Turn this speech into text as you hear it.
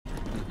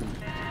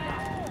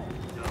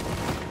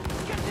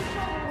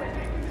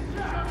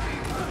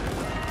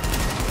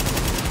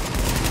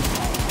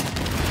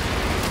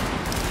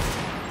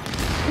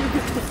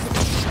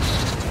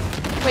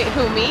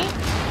Who, me?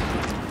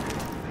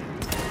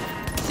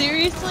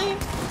 Seriously?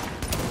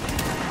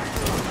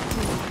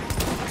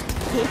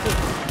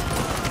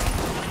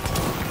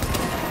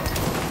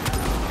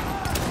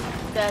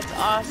 That's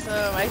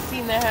awesome. I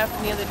seen that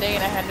happen the other day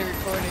and I had to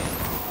record it.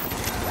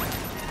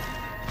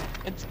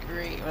 It's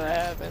great when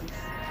that happens.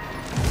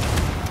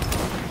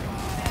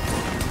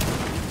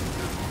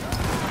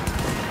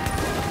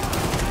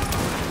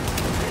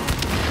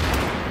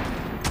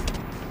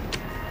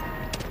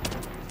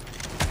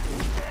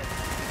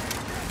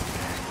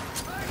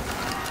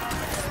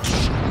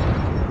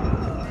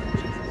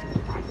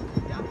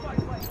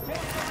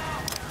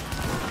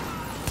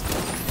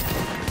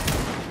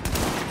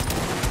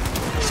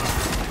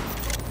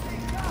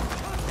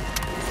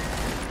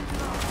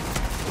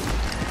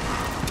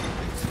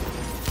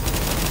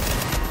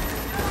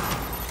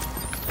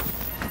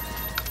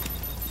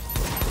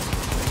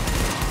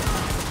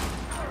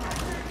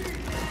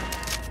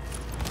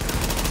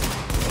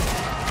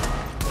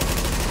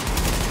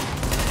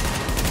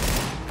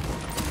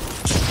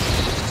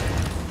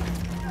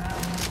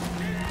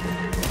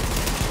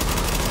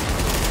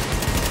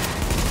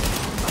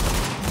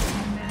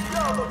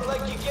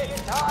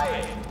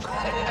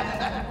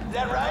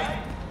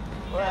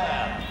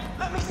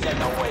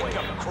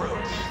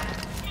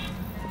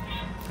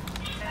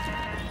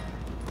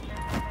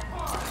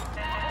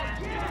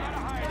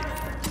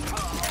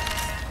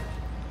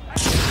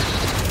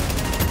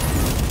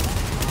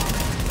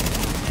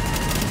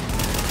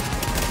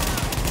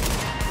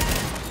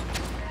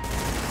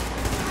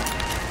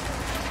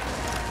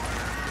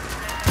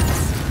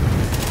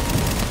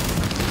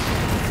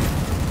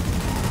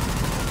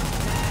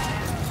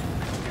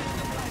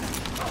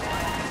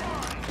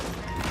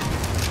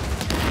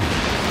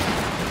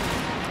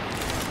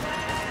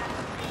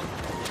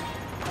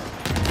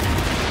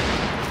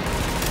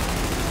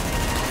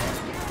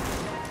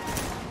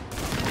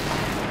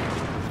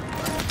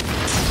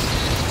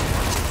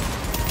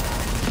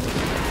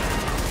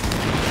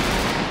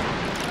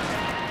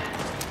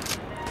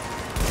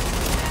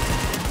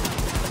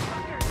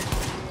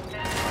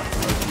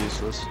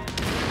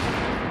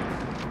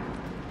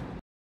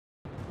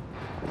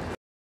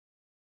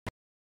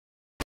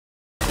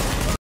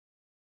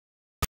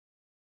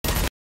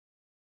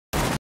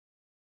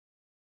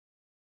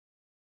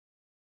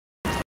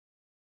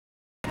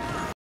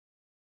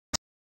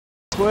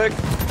 Quick.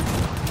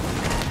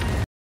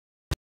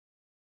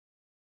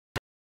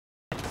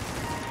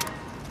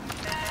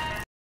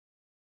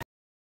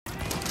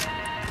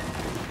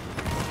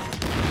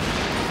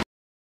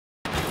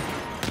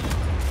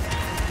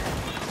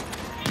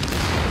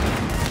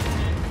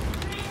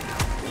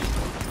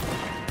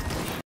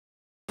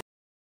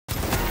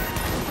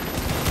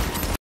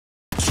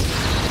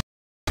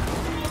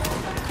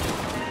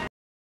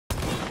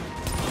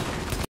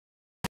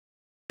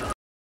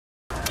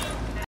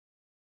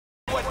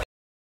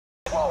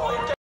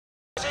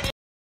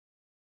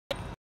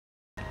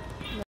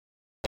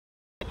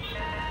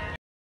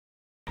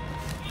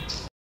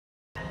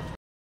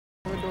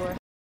 Door.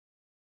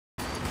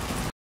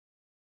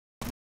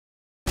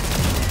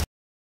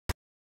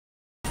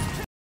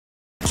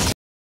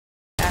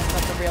 That's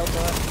not the real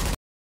door.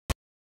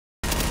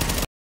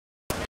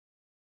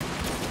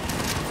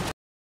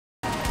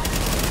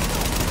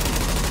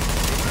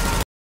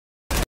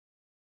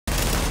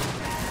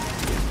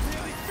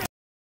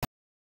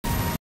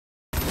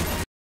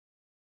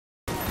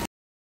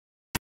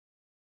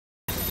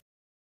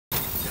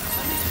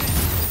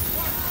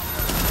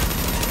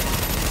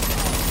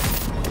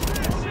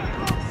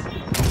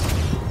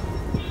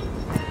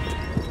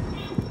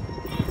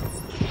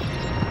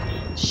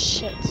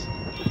 Shit.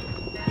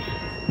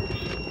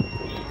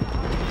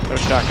 There's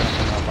a shotgun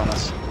coming up on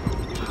us.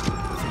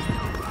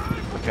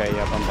 Okay,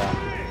 yep, I'm down.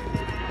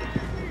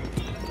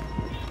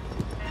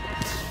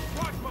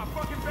 Watch my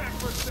fucking back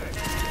for a sec.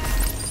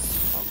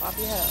 I'll pop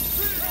your head up.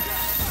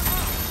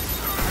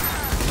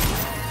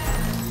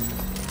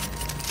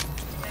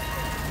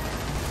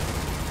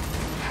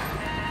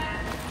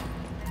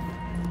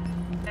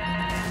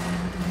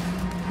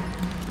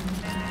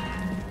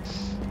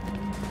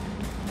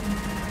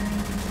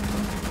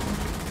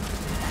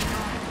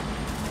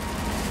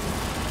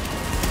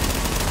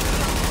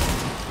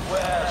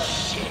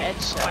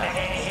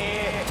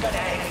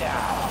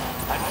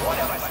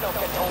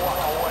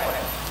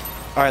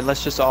 Alright,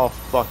 let's just all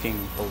fucking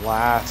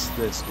blast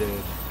this dude.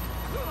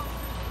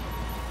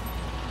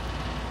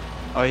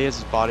 Oh, he has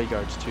his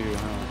bodyguards too,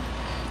 huh?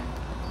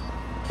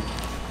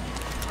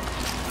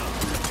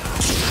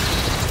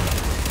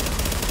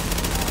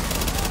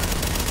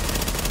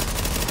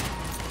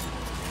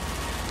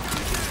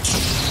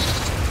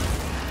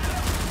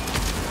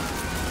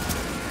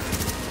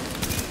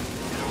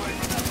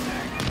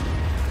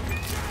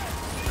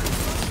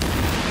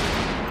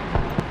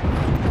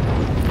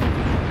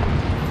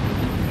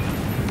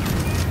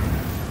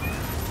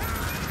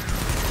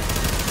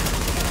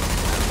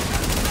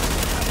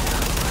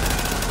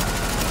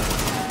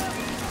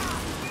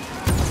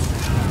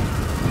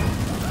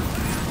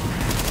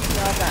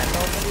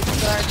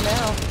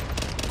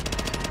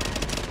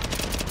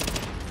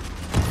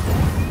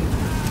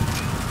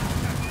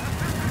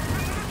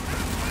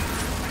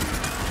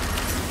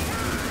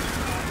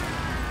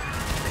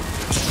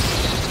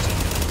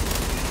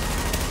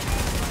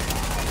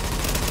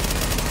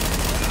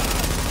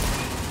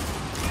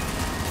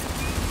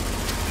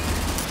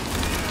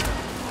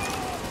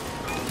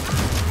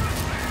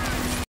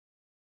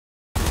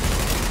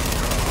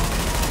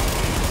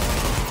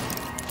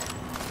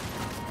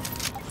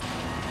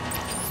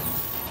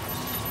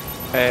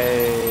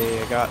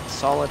 got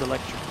solid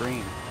electric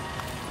green.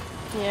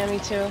 Yeah, me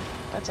too.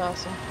 That's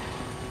awesome.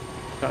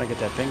 Trying to get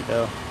that pink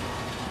though.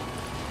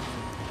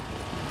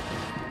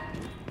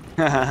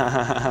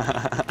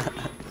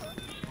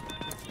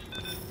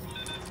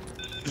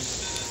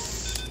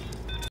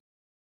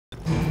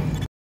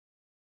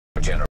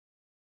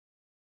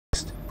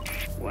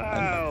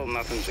 Well,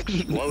 nothing's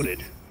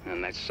exploded,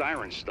 and that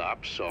siren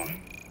stopped, so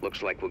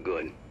looks like we're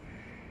good.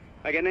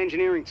 I got an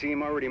engineering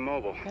team already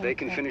mobile. They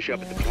can finish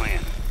up at the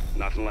plant.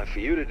 Nothing left for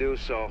you to do,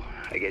 so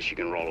I guess you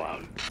can roll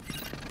out.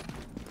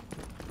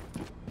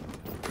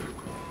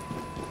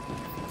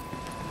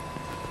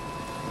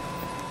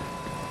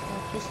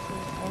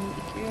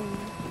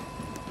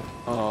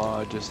 Oh,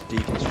 I just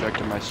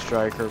deconstructed my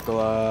striker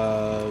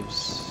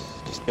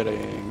gloves. Just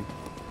kidding.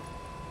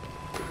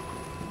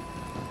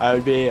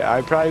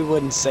 I probably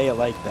wouldn't say it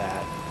like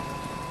that.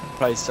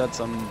 Probably said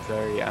some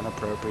very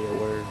inappropriate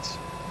words.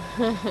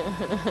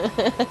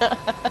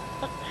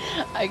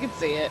 I could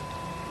see it.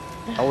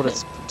 I would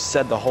have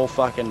said the whole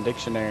fucking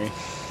dictionary.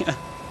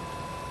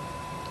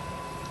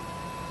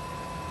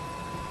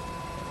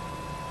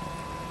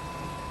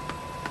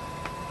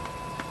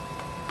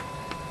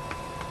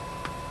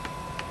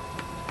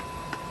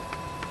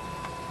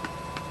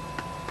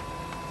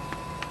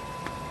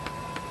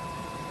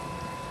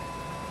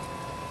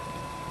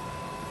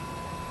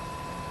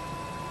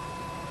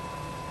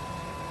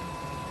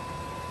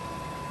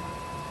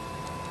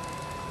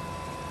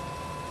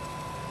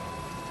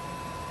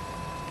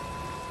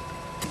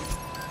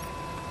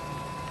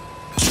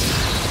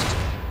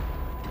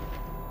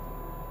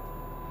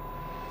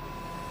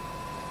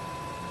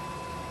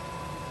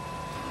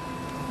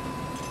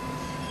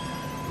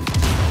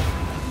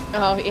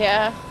 Oh,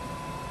 yeah.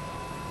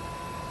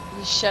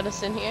 You shut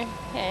us in here?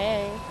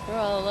 Hey, we're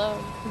all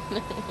alone.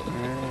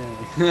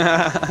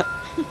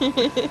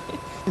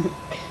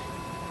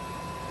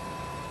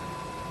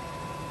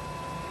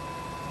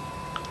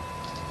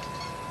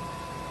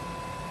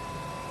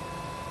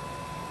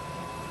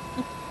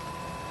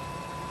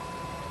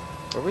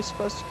 Were we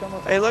supposed to come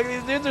up? Hey, look,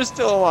 these dudes are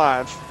still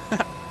alive.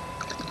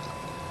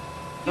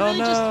 You really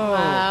just,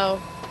 wow.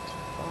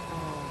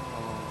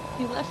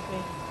 You left me.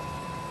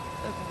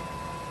 Okay.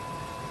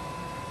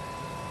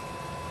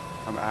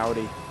 I'm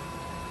outie.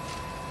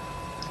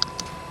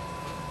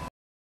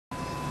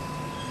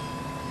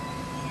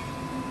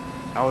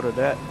 Out of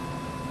that.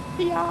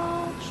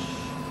 Biatch.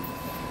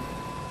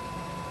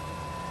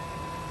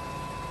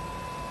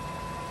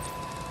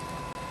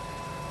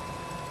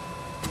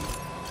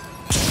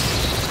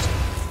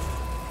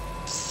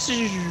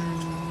 Man,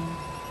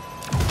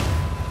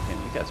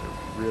 you guys are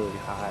really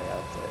high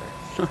out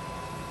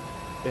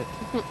there.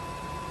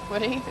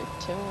 What are you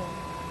doing?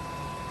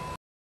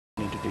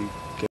 Need to do.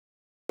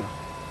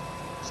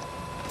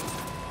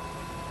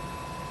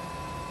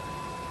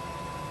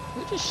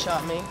 Who just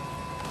shot me?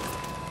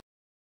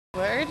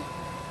 Word?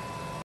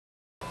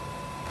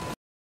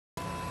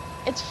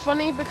 It's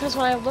funny because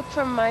when I look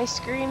from my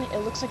screen,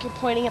 it looks like you're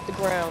pointing at the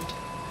ground.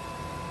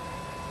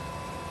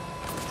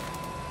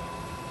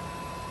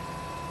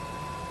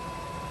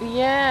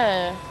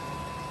 Yeah.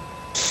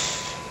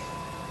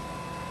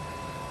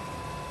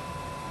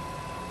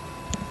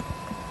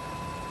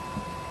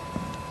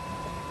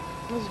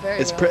 It was very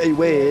It's pretty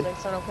weird.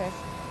 It's not okay.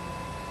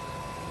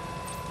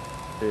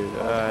 Dude,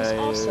 Oh, that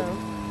was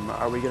awesome.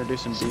 are we gonna do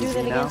some Should do BZ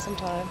that now? again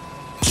sometime.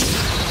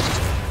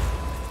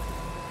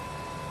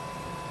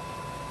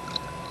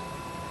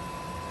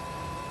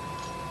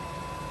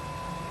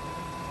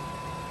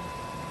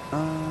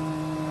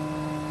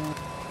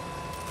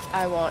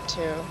 I want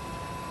to.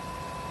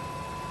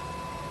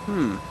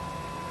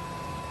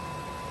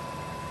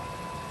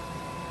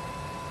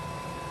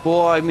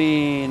 Well, I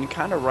mean,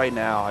 kind of right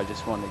now, I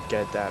just want to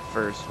get that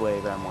first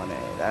wave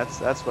M1A.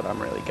 That's what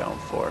I'm really going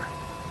for.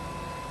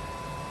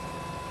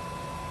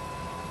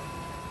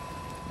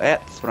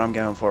 That's what I'm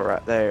going for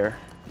right there.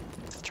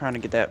 Just trying to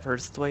get that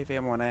first wave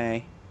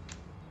M1A.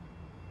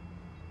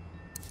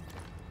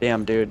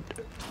 Damn, dude.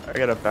 I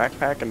got a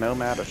backpack, a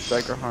nomad, a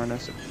striker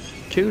harness, a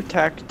 2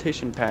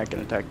 tactician pack,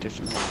 and a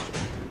tactician holster.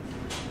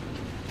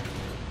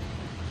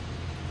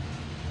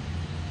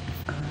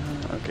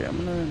 Okay, I'm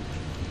gonna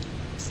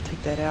just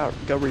take that out.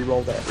 Go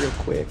re-roll that real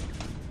quick.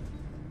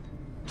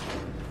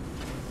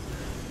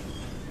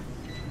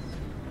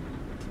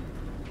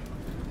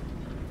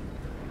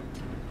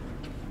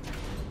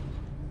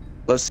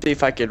 Let's see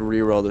if I can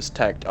re-roll this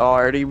tact. Oh, I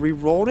already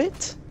re-rolled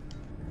it?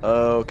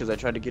 Oh, because I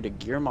tried to get a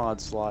gear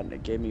mod slot and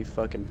it gave me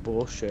fucking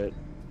bullshit.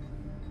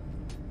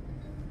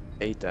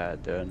 Hate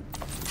that, dude.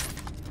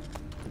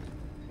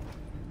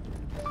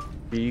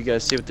 Do you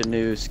guys see what the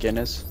new skin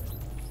is?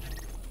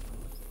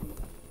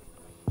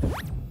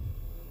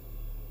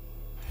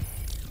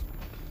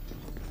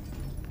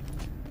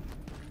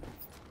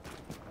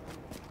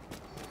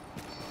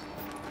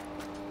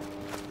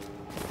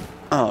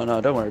 Oh,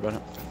 no, don't worry about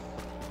it.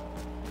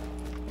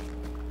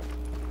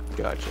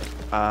 Gotcha.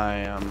 I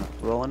am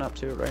rolling up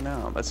to it right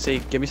now. Let's see.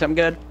 Give me something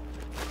good.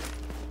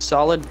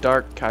 Solid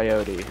dark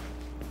coyote.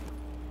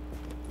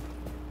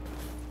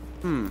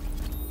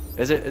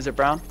 Is it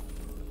brown?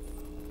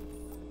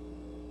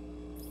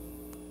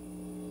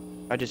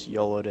 I just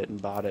YOLO'd it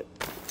and bought it.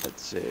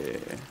 Let's see.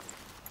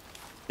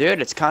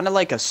 Dude, it's kind of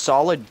like a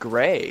solid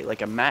gray,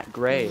 like a matte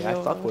gray. I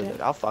fuck with it.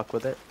 I'll fuck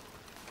with it.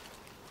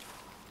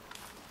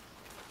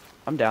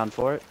 I'm down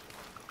for it.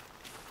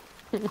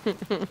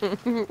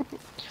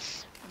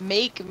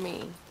 Make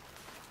me.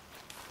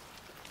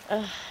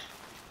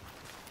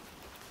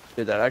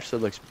 Dude, that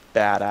actually looks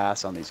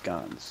badass on these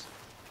guns.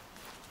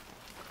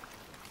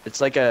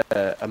 It's like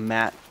a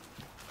matte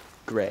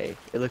gray.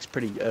 It looks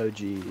pretty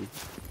OG,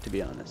 to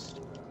be honest.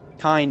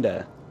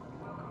 Kinda.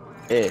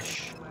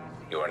 Ish.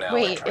 You are now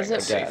Wait, entering is the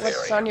it safe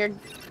what's area. on your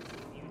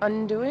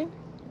undoing?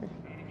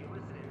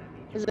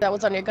 Is that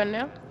what's on your gun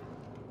now?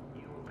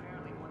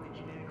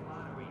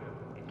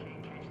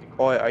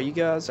 Boy, are you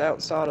guys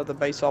outside of the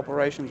base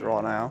operations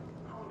right now?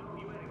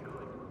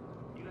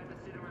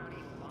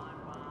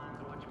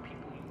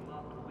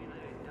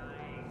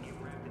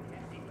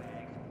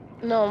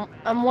 No,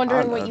 I'm I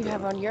wondering know what you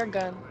have them. on your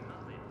gun.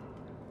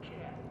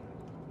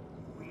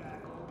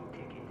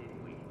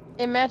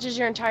 It matches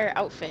your entire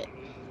outfit.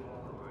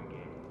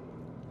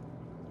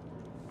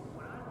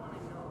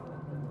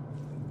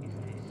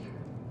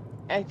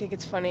 I think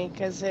it's funny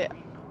because it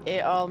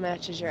all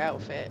matches your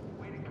outfit.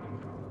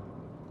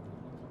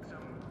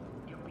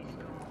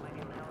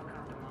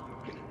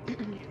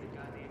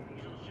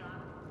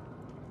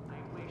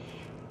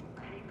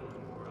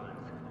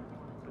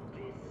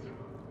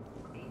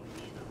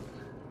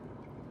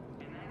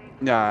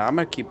 Nah, I'm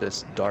gonna keep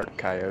this dark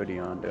coyote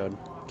on, dude.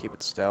 Keep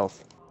it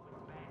stealth.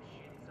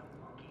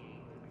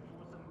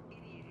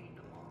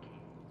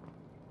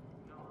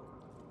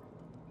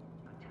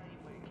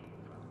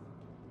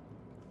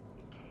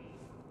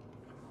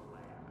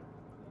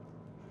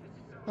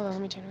 Hold on,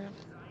 let me turn around.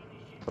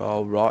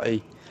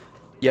 Alrighty.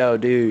 Yo,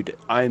 dude,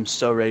 I am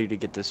so ready to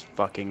get this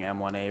fucking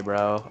M1A,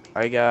 bro.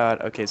 I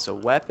got, okay, so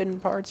weapon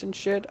parts and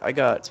shit. I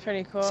got It's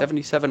pretty cool.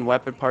 77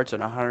 weapon parts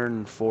and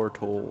 104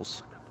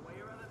 tools.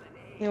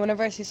 Yeah,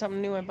 whenever I see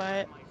something new, I buy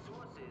it.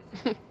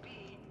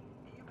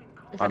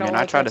 If I mean, don't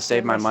I like try it, to stay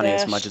save in my money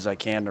as much stash. as I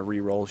can to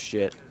re-roll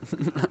shit.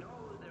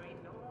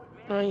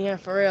 Oh yeah,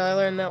 for real, I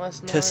learned that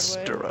lesson the To hard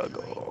way.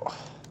 struggle.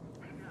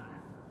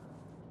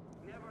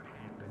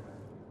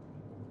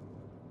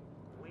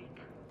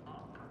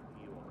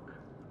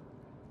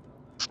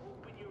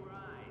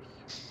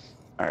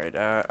 Alright,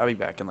 I'll be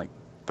back in like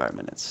 5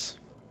 minutes.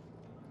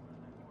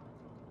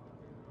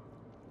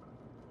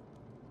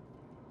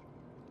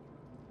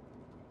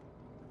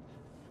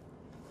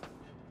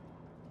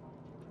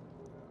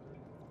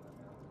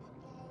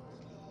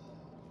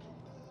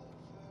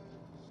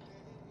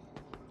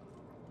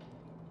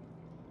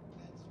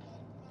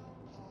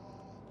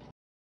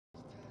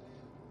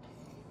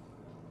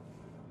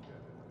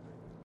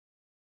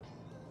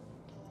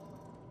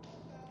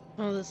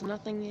 Oh, there's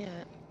nothing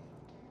yet.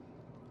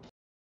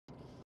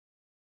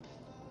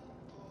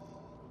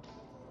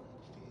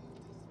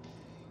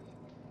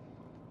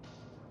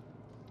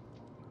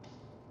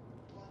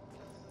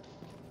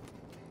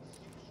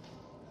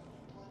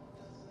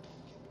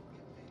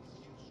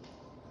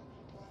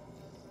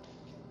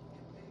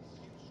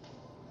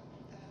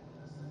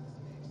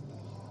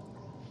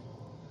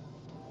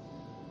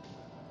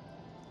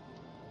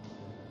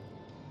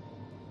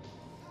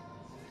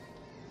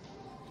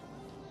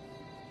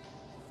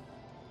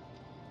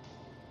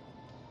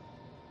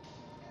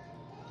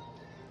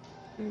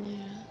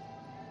 Yeah.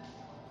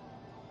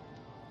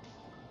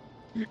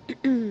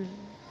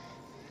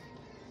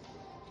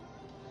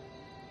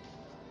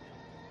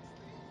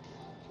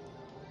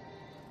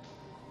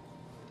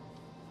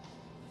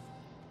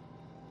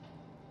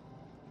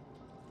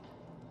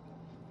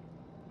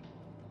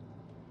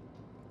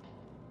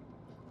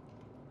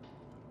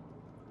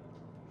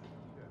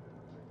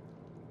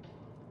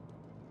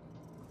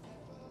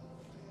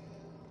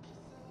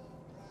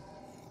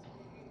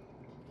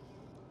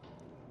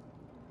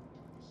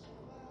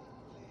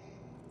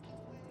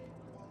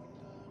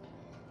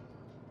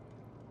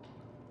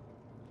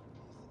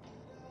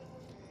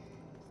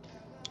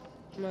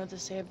 I'm about to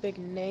say a big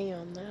nay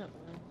on that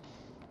one.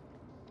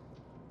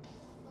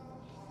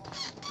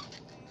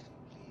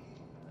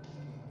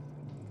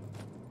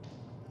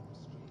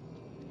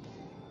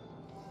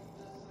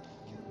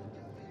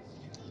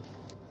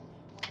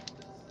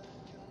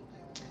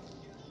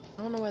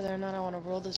 I don't know whether or not I want to roll this